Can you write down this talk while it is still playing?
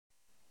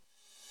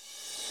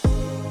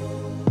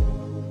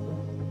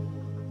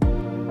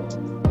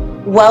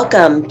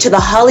Welcome to the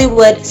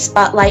Hollywood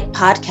Spotlight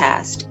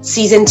Podcast,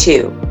 Season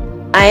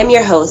 2. I am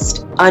your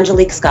host,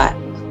 Angelique Scott,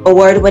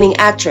 award-winning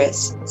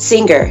actress,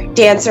 singer,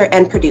 dancer,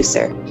 and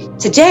producer.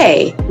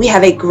 Today, we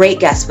have a great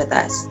guest with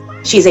us.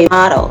 She's a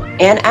model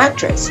and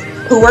actress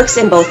who works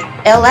in both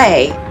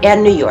LA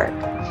and New York.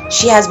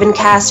 She has been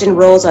cast in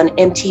roles on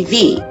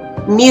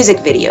MTV, music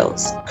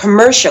videos,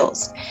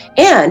 commercials,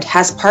 and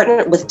has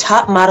partnered with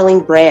top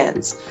modeling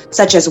brands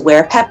such as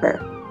Wear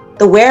Pepper.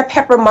 The Wear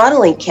Pepper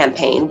modeling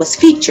campaign was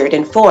featured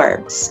in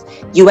Forbes,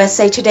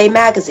 USA Today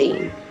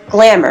magazine,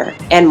 Glamour,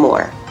 and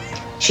more.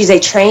 She's a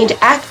trained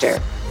actor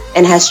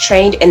and has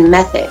trained in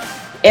method,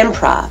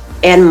 improv,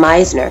 and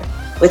Meisner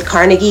with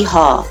Carnegie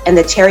Hall and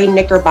the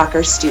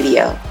Knickerbocker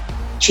studio.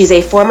 She's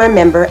a former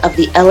member of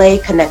the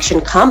LA Connection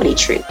comedy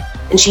troupe,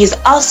 and she is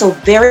also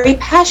very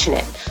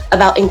passionate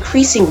about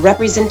increasing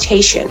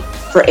representation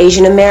for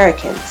Asian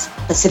Americans,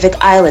 Pacific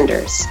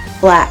Islanders,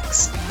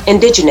 Blacks,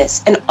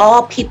 Indigenous, and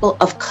all people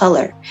of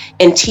color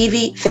in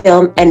TV,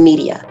 film, and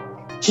media.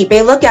 Keep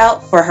a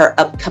lookout for her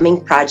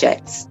upcoming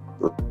projects.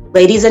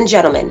 Ladies and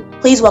gentlemen,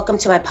 please welcome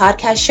to my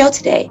podcast show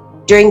today,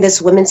 during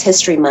this Women's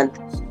History Month,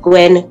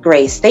 Gwen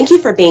Grace. Thank you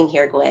for being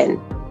here,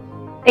 Gwen.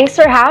 Thanks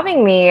for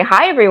having me.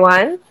 Hi,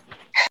 everyone.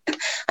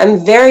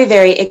 I'm very,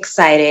 very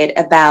excited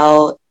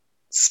about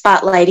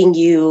spotlighting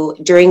you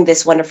during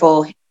this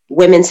wonderful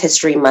Women's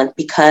History Month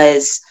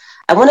because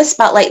I want to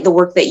spotlight the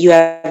work that you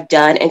have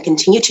done and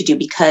continue to do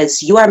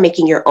because you are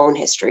making your own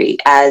history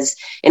as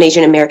an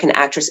Asian American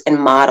actress and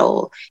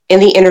model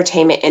in the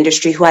entertainment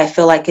industry who I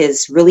feel like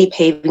is really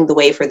paving the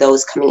way for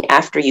those coming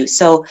after you.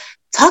 So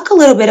talk a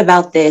little bit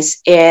about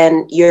this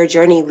and your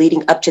journey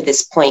leading up to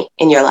this point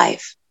in your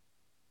life.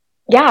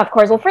 Yeah, of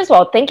course. Well, first of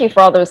all, thank you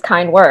for all those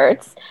kind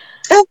words.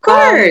 Of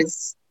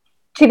course.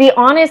 To be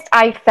honest,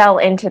 I fell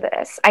into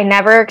this. I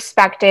never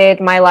expected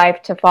my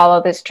life to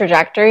follow this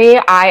trajectory.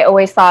 I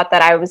always thought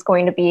that I was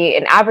going to be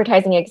an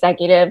advertising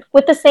executive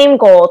with the same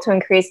goal to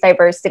increase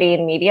diversity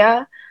in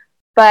media.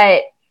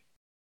 But,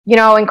 you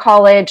know, in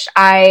college,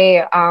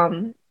 I,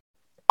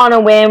 on a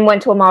whim,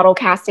 went to a model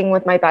casting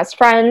with my best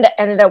friend,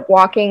 ended up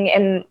walking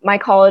in my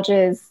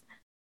college's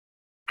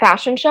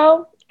fashion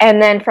show. And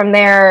then from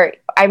there,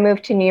 I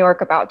moved to New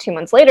York about 2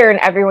 months later, and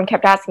everyone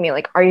kept asking me,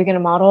 like, are you going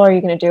to model? Are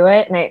you going to do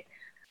it? And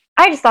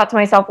I just thought to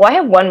myself, well, I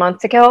have 1 month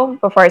to kill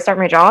before I start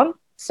my job.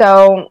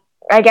 So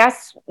I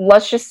guess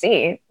let's just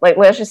see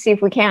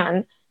if we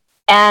can.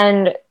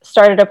 And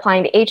started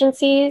applying to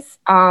agencies,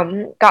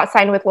 got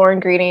signed with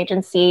Lauren Green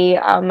Agency,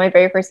 my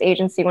very first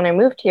agency when I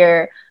moved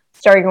here,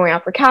 started going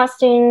out for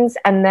castings.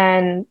 And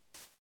then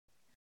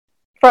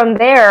from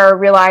there,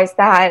 realized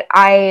that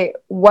I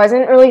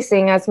wasn't really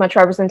seeing as much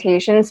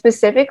representation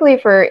specifically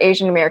for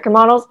Asian American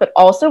models, but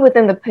also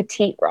within the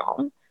petite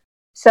realm.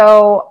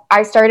 So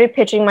I started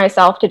pitching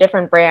myself to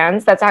different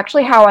brands. That's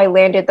actually how I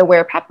landed the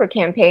Wear Pepper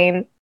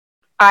campaign.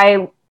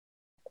 I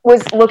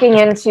was looking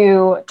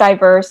into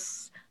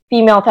diverse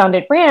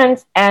female-founded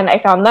brands, and I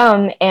found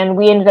them, and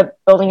we ended up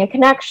building a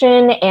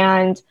connection,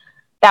 and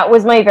that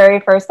was my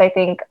very first, I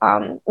think,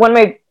 one of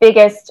my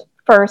biggest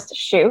first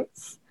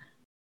shoots.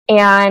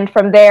 And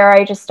from there,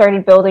 I just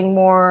started building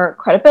more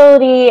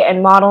credibility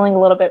and modeling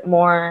a little bit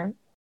more.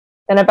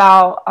 Then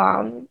about,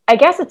 I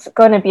guess it's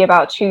going to be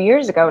about 2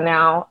 years ago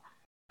now,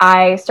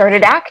 I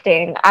started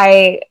acting.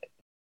 I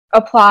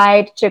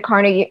applied to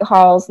Carnegie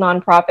Hall's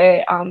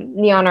nonprofit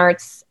Neon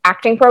Arts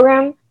acting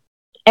program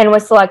and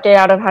was selected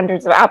out of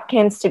hundreds of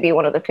applicants to be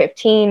one of the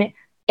 15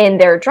 in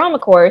their drama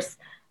course,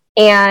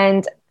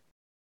 and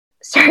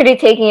started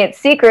taking it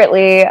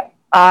secretly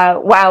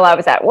while I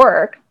was at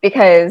work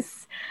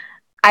because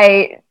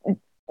I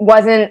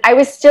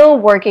was still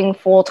working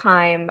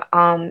full-time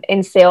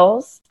in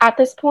sales at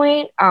this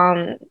point.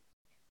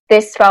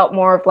 This felt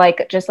more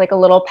of just a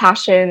little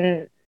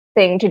passion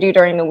thing to do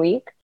during the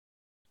week,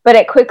 but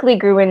it quickly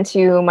grew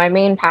into my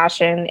main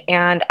passion,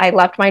 and I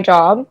left my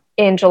job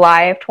in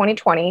July of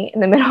 2020 in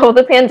the middle of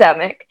the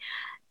pandemic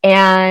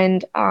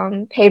and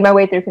paid my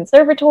way through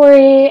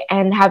conservatory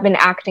and have been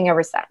acting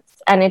ever since.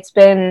 And it's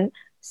been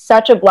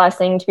such a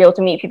blessing to be able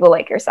to meet people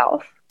like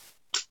yourself.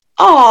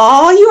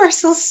 Oh, you are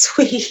so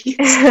sweet.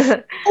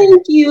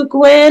 Thank you,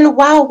 Gwen.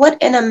 Wow,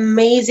 what an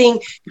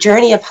amazing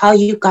journey of how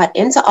you got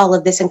into all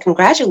of this. And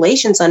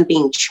congratulations on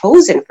being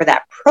chosen for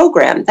that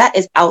program. That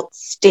is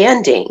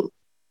outstanding.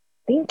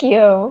 Thank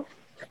you.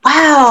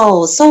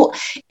 Wow. So,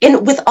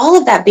 with all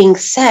of that being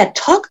said,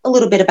 talk a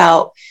little bit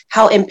about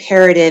how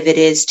imperative it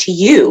is to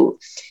you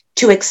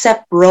to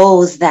accept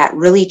roles that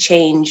really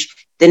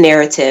change the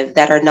narrative,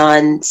 that are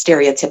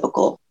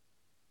non-stereotypical.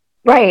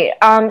 Right.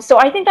 So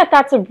I think that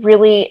that's a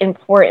really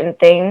important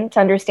thing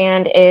to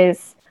understand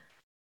is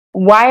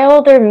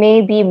while there may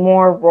be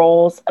more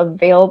roles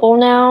available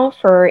now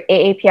for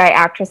AAPI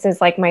actresses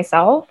like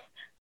myself,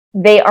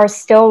 they are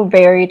still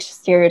very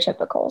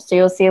stereotypical. So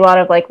you'll see a lot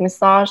of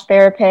massage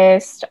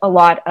therapists, a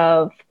lot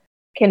of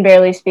can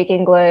barely speak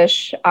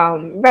English,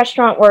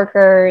 restaurant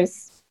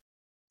workers.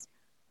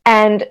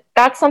 And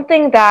that's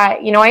something that,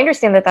 I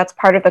understand that that's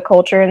part of the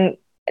culture and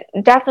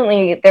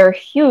definitely they're a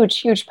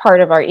huge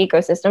part of our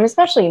ecosystem,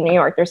 especially in New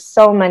York. There's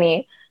so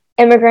many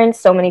immigrants,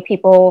 so many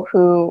people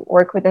who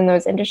work within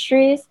those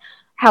industries.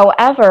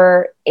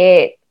 However,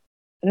 it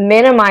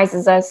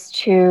minimizes us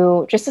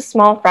to just a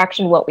small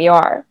fraction of what we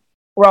are.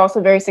 We're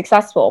also very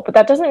successful, but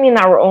that doesn't mean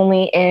that we're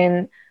only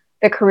in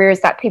the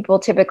careers that people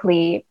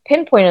typically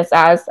pinpoint us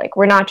as. Like,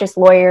 we're not just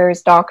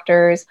lawyers,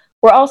 doctors.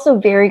 We're also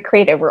very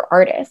creative. We're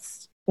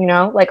artists, you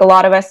know? Like, a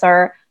lot of us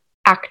are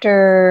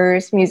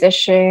actors,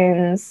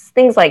 musicians,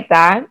 things like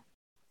that.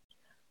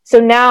 So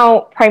now,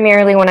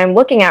 primarily, when I'm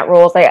looking at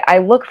roles, I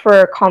look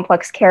for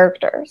complex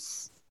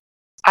characters.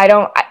 I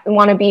don't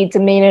want to be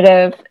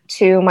diminutive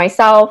to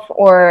myself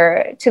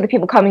or to the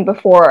people coming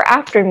before or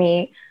after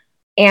me.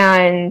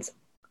 And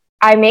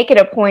I make it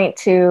a point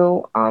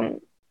to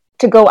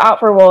go out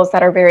for roles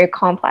that are very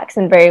complex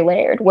and very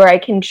layered, where I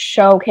can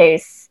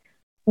showcase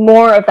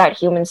more of that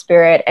human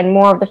spirit and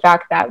more of the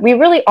fact that we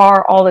really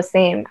are all the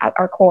same at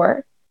our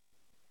core.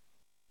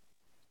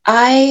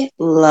 I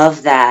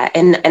love that.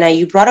 And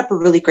you brought up a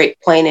really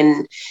great point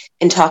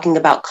in talking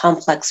about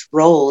complex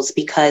roles,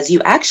 because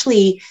you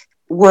actually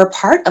were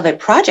part of a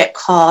project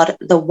called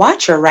The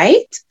Watcher,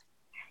 right?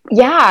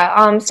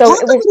 Yeah. So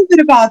talk a little bit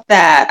about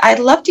that. I'd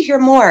love to hear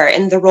more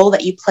in the role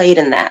that you played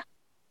in that.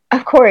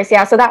 Of course,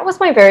 yeah. So that was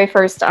my very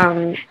first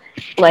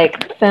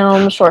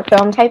short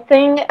film type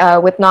thing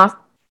with Nase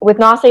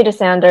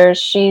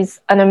DeSanders.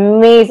 She's an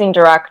amazing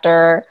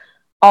director,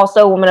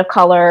 also a woman of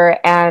color,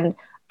 and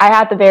I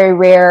had the very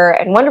rare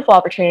and wonderful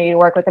opportunity to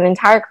work with an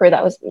entire crew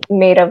that was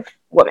made of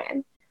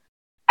women.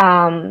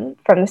 From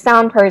the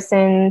sound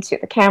person to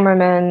the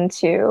cameraman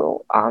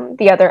to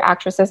the other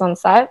actresses on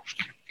set.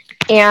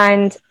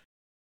 And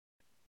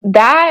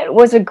that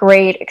was a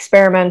great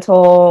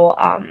experimental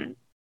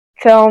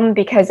film,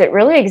 because it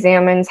really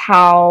examines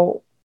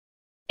how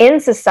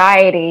in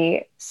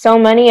society so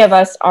many of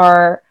us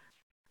are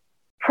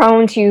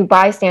prone to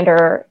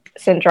bystander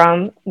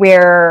syndrome,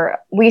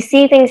 where we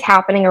see things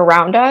happening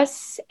around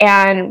us,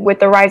 and with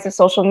the rise of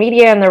social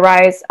media and the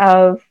rise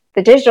of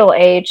the digital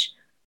age,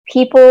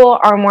 people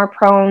are more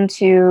prone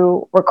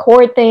to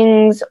record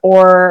things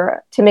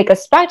or to make a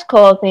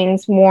spectacle of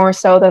things more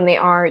so than they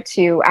are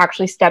to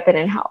actually step in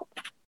and help.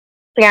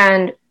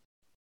 And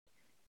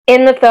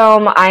in the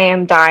film, I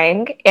am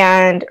dying,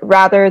 and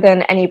rather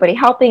than anybody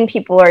helping,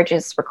 people are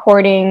just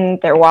recording,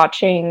 they're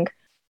watching.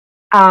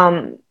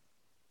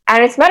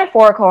 And it's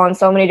metaphorical on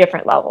so many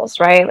different levels,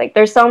 right? Like,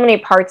 there's so many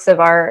parts of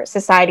our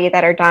society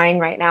that are dying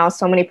right now,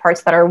 so many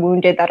parts that are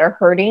wounded, that are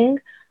hurting.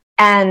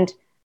 And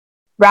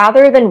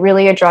rather than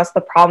really address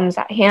the problems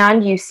at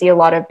hand, you see a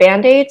lot of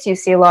band-aids, you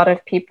see a lot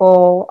of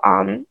people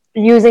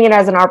using it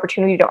as an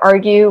opportunity to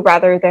argue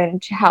rather than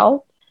to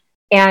help.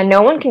 And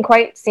no one can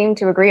quite seem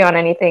to agree on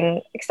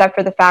anything except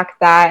for the fact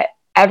that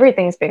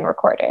everything's being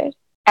recorded.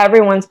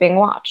 Everyone's being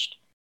watched.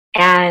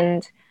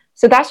 And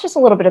so that's just a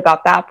little bit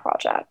about that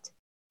project.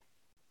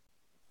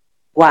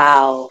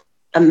 Wow.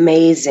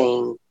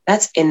 Amazing.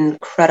 That's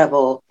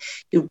incredible.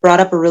 You brought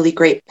up a really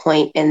great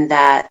point in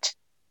that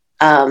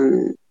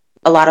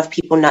a lot of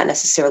people not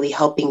necessarily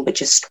helping, but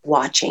just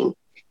watching.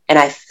 And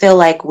I feel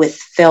like with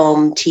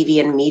film, TV,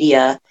 and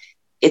media,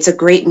 it's a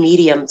great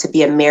medium to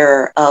be a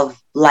mirror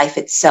of life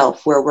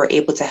itself, where we're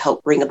able to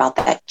help bring about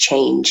that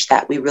change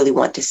that we really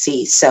want to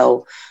see.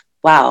 So,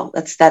 wow,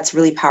 that's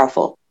really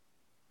powerful.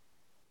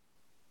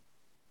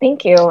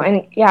 Thank you.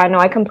 And yeah, no,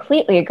 I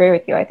completely agree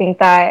with you. I think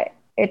that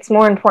it's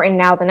more important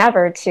now than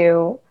ever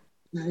to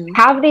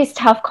have these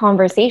tough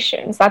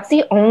conversations. That's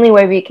the only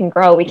way we can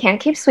grow. We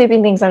can't keep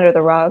sweeping things under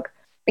the rug.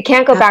 We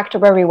can't go back to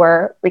where we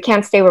were. We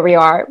can't stay where we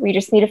are. We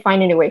just need to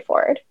find a new way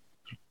forward.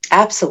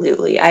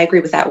 Absolutely. I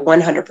agree with that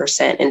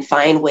 100%, and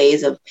find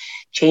ways of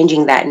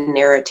changing that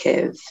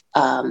narrative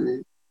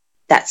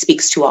that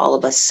speaks to all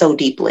of us so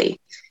deeply.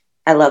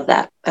 I love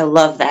that. I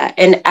love that.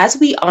 And as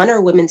we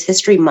honor Women's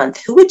History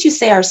Month, who would you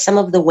say are some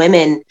of the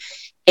women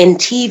in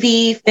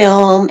TV,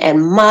 film,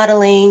 and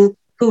modeling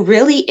who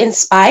really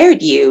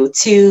inspired you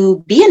to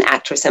be an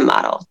actress and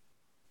model?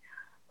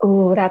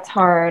 Ooh, that's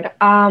hard.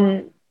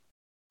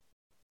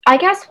 I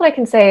guess what I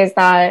can say is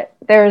that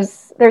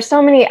there's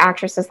so many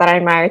actresses that I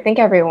admire. I think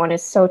everyone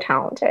is so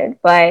talented,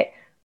 but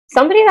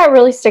somebody that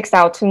really sticks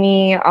out to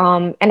me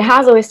and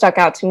has always stuck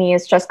out to me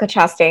is Jessica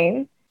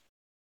Chastain.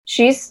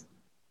 She's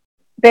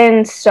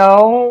been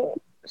so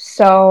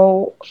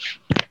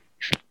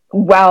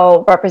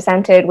well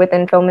represented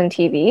within film and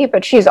TV,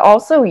 but she's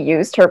also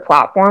used her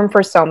platform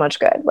for so much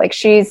good. Like,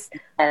 she's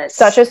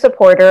such a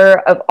supporter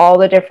of all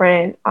the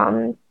different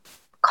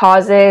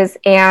causes,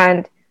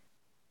 and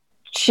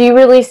she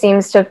really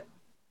seems to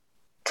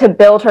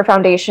build her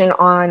foundation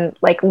on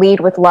like lead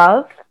with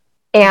love.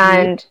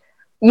 And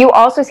you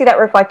also see that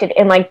reflected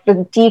in like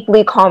the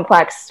deeply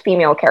complex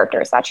female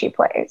characters that she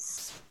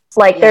plays.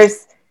 Like,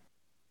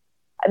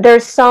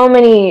 there's so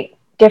many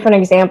different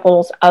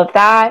examples of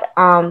that.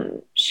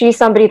 She's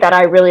somebody that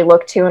I really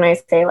look to and I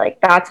say,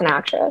 like, that's an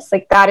actress.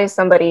 Like, that is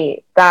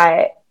somebody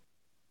that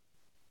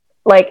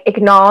like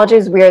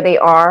acknowledges where they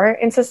are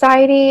in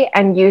society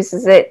and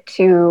uses it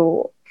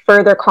to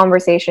further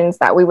conversations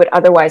that we would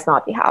otherwise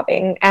not be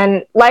having.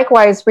 And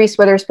likewise, Reese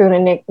Witherspoon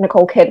and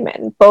Nicole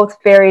Kidman, both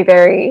very,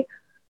 very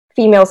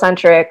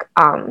female-centric,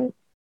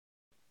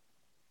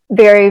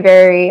 very,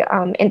 very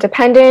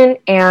independent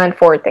and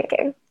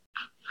forward-thinking.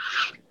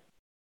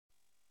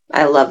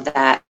 I love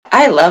that.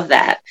 I love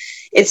that.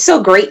 It's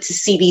so great to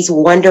see these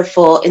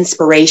wonderful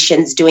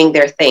inspirations doing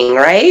their thing,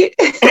 right?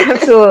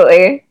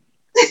 Absolutely.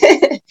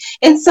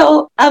 And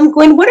so,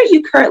 Gwen, what are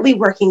you currently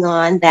working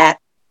on that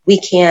we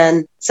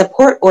can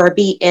support or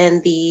be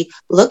in the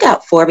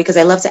lookout for? Because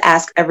I love to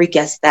ask every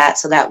guest that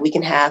so that we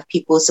can have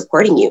people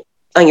supporting you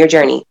on your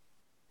journey.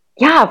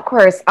 Yeah, of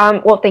course.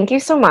 Well, thank you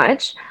so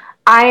much.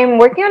 I'm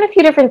working on a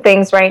few different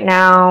things right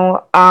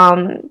now.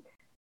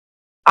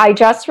 I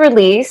just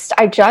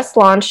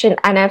launched an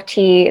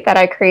NFT that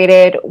I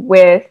created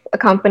with a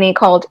company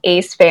called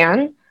Ace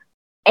Fan.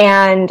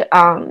 And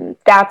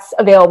that's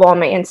available on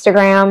my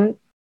Instagram.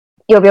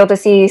 You'll be able to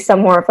see some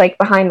more of like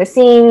behind the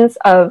scenes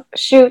of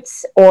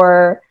shoots,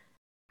 or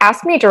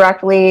ask me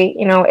directly,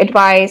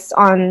 advice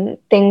on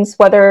things,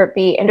 whether it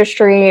be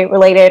industry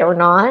related or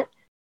not.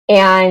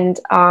 And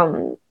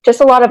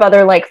just a lot of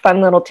other like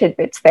fun little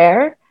tidbits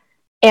there.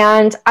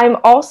 And I'm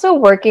also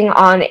working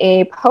on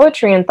a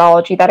poetry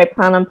anthology that I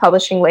plan on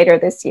publishing later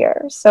this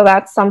year. So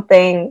that's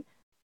something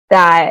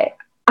that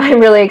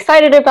I'm really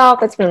excited about.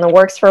 That's been in the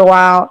works for a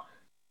while.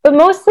 But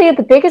mostly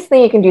the biggest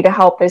thing you can do to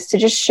help is to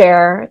just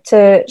share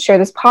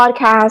this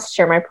podcast,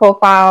 share my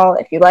profile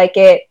if you like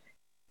it.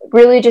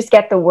 Really just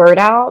get the word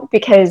out,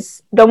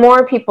 because the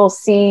more people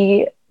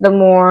see, the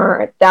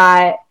more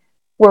that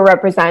we're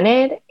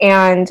represented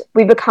and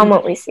we become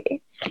what we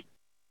see.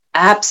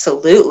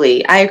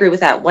 Absolutely. I agree with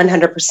that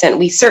 100%.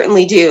 We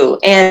certainly do.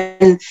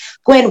 And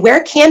Gwen,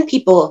 where can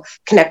people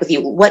connect with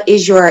you? What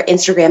is your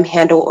Instagram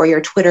handle or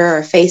your Twitter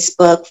or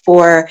Facebook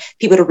for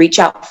people to reach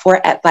out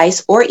for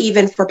advice or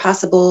even for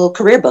possible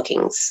career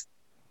bookings?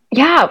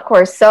 Yeah, of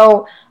course.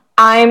 So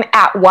I'm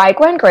at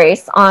Gwen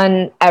Grace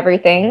on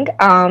everything.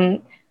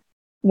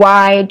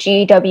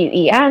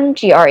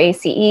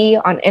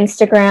 YGWENGRACE on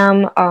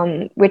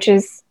Instagram, which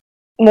is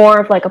more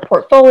of like a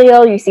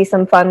portfolio. You see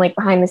some fun like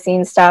behind the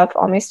scenes stuff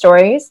on my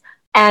stories,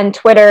 and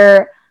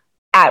Twitter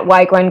at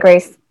Gwen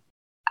Grace.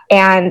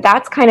 And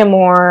that's kind of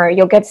more,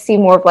 you'll get to see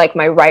more of like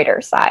my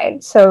writer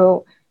side.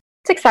 So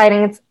it's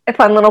exciting. It's a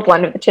fun little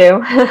blend of the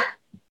two.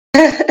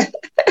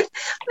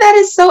 That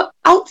is so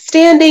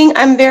outstanding.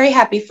 I'm very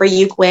happy for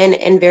you, Gwen,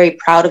 and very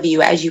proud of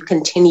you as you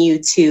continue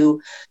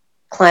to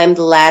climb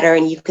the ladder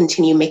and you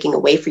continue making a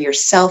way for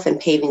yourself and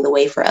paving the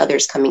way for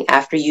others coming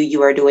after you.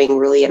 You are doing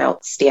really an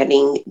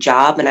outstanding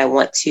job, and I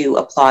want to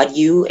applaud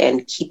you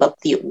and keep up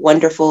the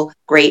wonderful,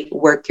 great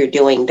work you're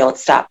doing. Don't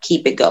stop.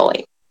 Keep it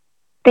going.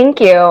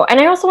 Thank you. And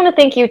I also want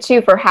to thank you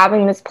too for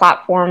having this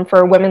platform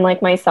for women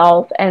like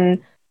myself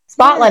and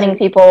spotlighting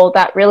people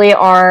that really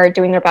are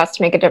doing their best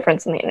to make a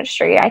difference in the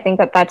industry. I think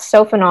that that's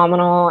so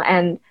phenomenal,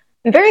 and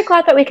I'm very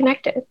glad that we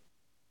connected.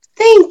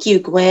 Thank you,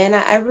 Gwen.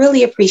 I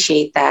really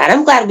appreciate that.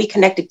 I'm glad we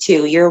connected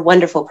too. You're a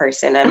wonderful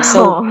person. I'm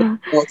so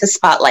grateful to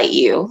spotlight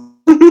you.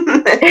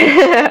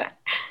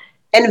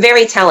 And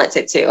very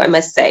talented too, I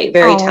must say.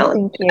 Very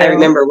talented. I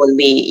remember when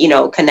we,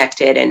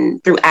 connected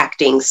and through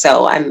acting.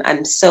 So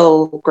I'm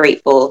so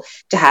grateful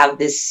to have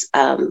this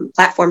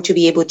platform to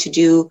be able to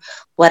do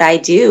what I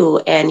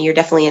do. And you're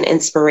definitely an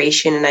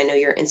inspiration. And I know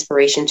you're an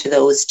inspiration to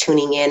those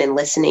tuning in and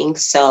listening.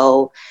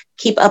 So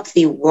keep up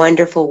the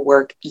wonderful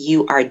work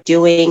you are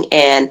doing.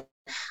 And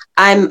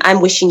I'm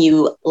wishing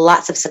you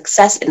lots of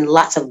success and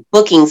lots of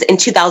bookings in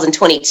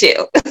 2022.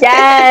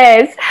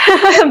 Yes.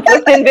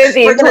 Booked and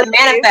busy. We're going to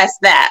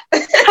manifest that.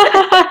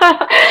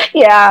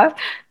 Yeah.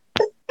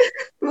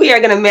 We are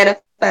going to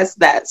manifest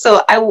that.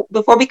 So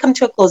before we come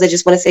to a close, I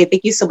just want to say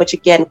thank you so much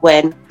again,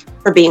 Gwen,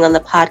 for being on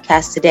the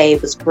podcast today.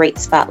 It was great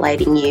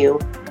spotlighting you.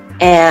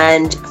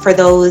 And for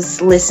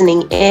those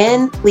listening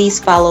in, please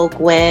follow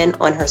Gwen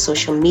on her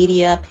social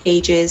media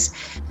pages.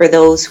 For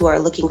those who are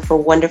looking for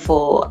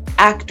wonderful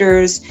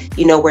actors,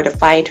 you know where to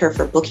find her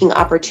for booking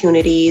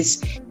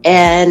opportunities.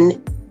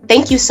 And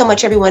thank you so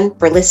much, everyone,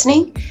 for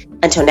listening.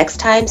 Until next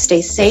time,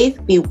 stay safe,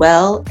 be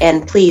well,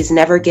 and please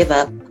never give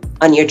up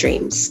on your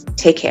dreams.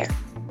 Take care.